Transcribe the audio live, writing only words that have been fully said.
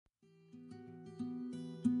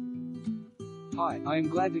Hi, I am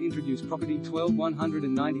glad to introduce property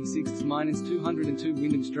 12196-202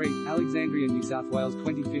 Wyndham Street, Alexandria, New South Wales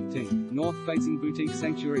 2015. North-facing boutique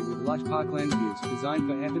sanctuary with lush parkland views, designed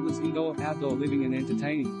for effortless indoor-outdoor living and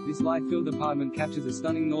entertaining. This light-filled apartment captures a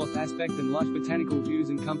stunning north aspect and lush botanical views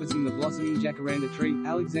encompassing the blossoming jacaranda tree.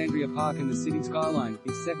 Alexandria Park and the city skyline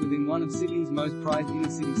is set within one of Sydney's most prized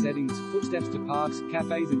inner-city settings. Footsteps to parks,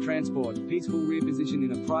 cafes and transport. Peaceful rear position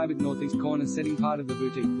in a private northeast corner setting, part of the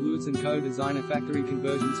boutique. Lewis & Co. designer factory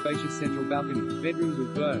conversion, spacious central balcony, bedrooms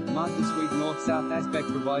with bird, master suite. North-south aspect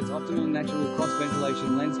provides optimal natural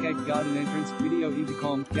cross-ventilation, landscape garden entrance, video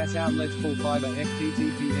intercom, gas outlets, full fibre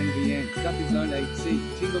FTTP NBN, ducted zone AC,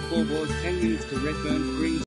 timber floorboards, 10 minutes to Redfern, Green